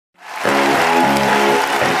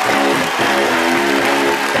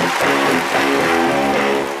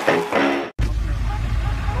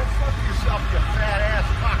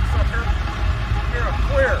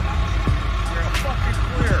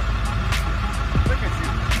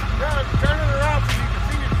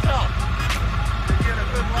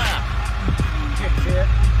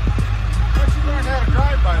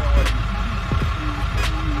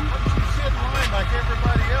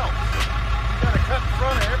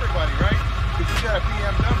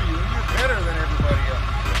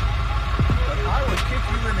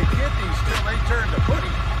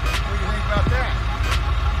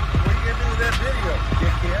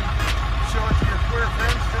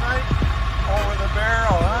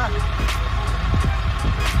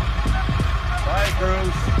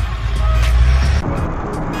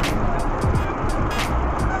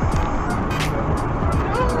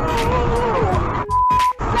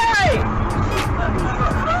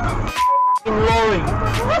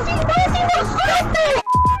I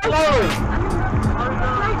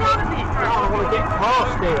want to get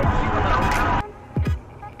past it.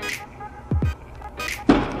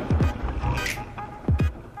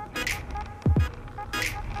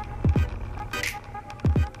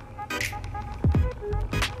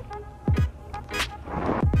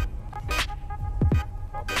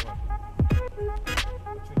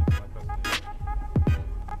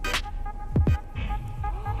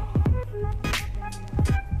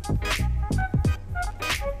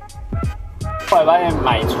后来发现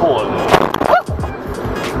买错了。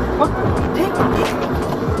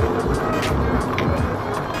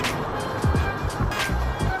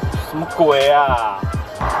什么鬼啊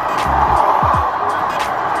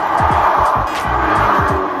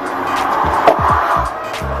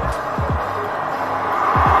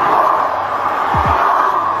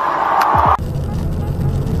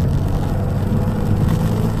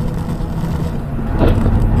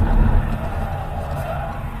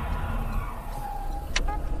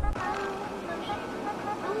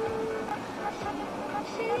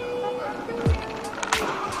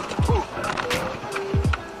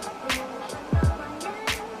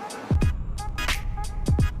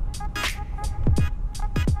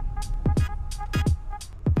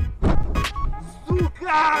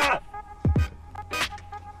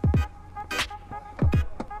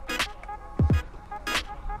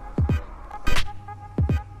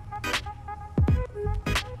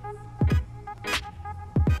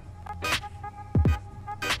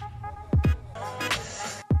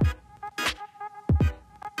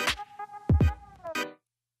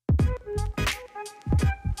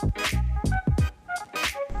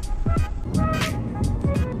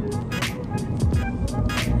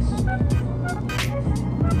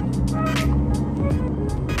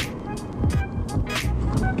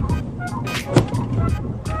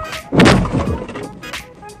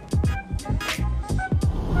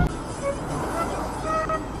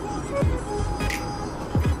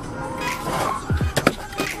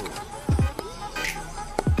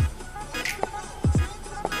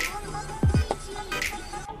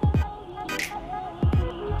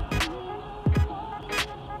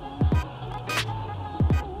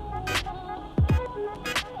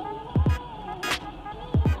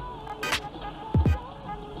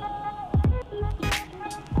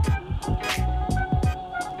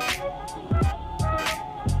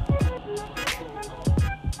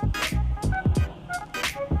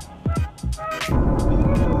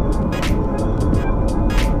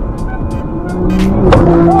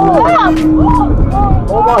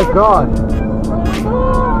！Oh my god!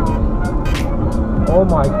 Oh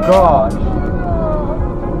my gosh!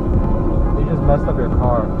 You just messed up your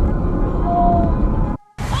car.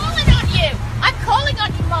 Calling on you! I'm calling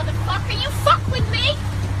on you, motherfucker! You fuck with me?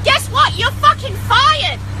 Guess what? You're fucking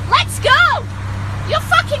fired! Let's go! You're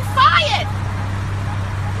fucking fired!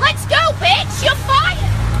 Let's go, bitch! You're fired!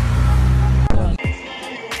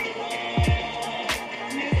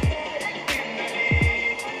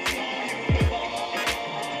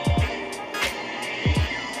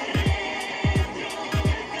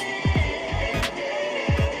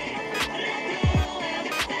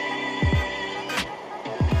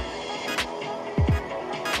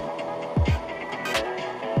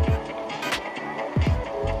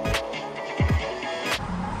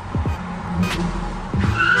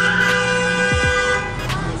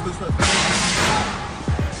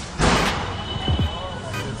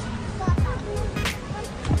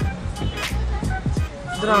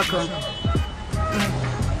 Драка.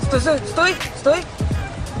 Стой, стой, стой, стой.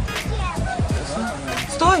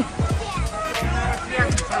 Стой.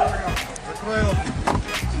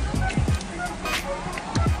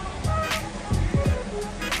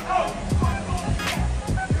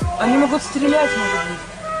 Они могут стрелять, может быть.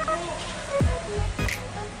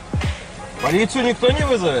 Полицию никто не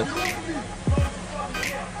вызовет?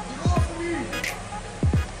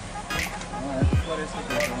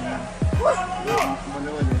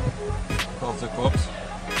 Call the cops.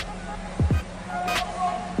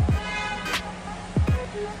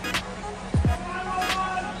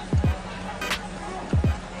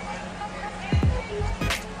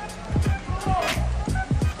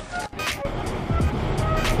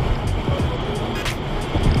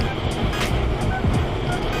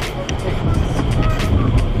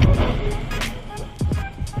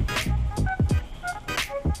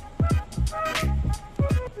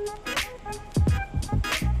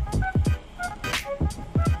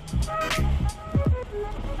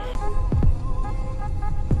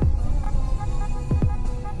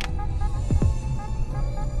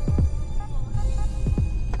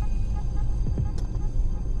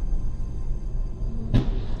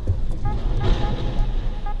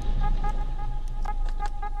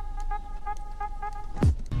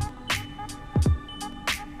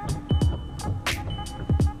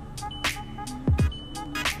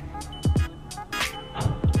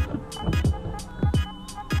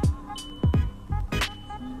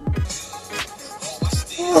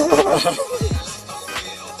 Чисто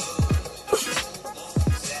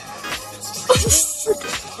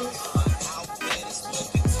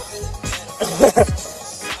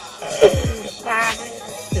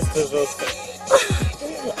жестко.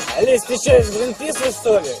 Алис, ты что, из Гринписа,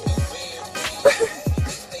 что ли?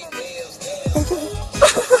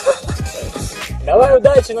 Давай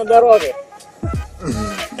удачи на дороге.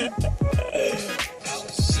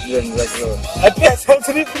 Блин, закрыл. Опять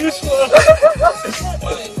смотри, пришло.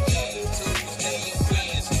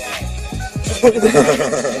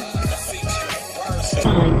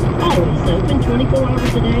 Always open 24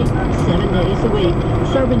 hours a day, 7 days a week,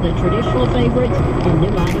 serving the traditional favorites and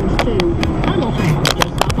new items too. Tunnel House,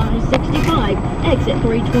 just off I-65, exit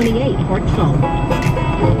 328, Hartsville.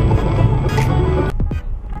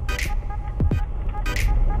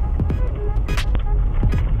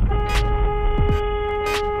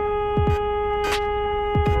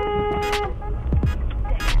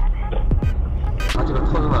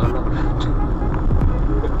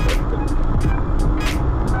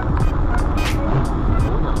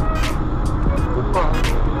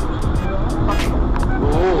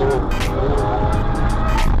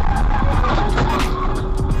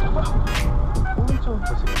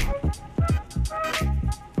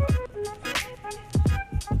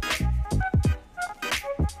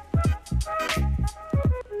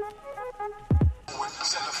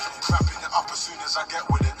 I get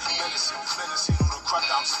with it. Menacing all the crap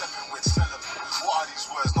that I'm stepping with. Celibate. What are these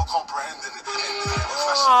words? Not comprehending it.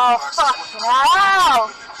 Oh, fucking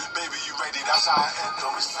hell! Baby, you ready? That's how I end.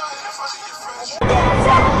 Don't be starting in front of your friends.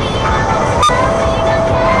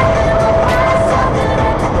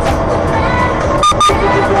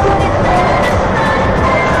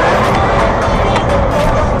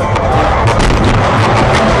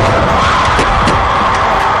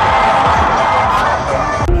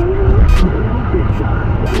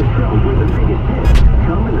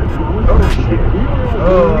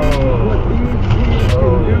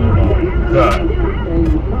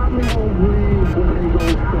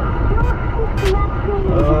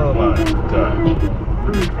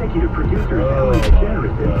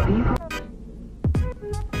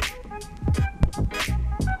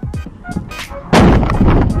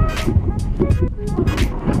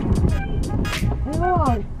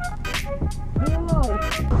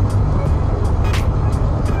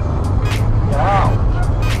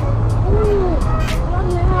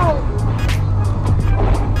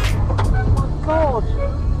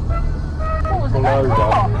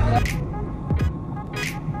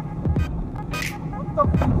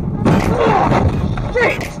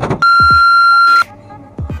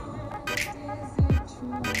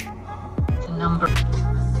 Number.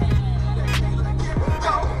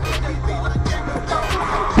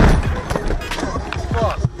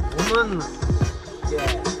 Woman.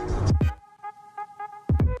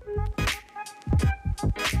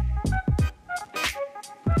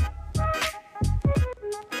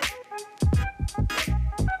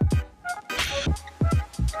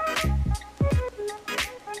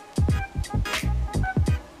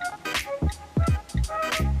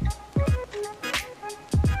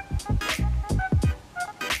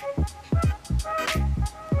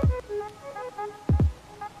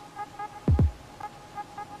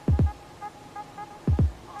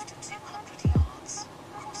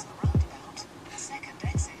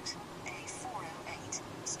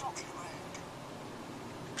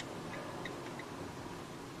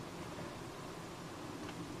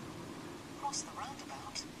 Cross the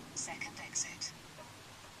roundabout, second exit.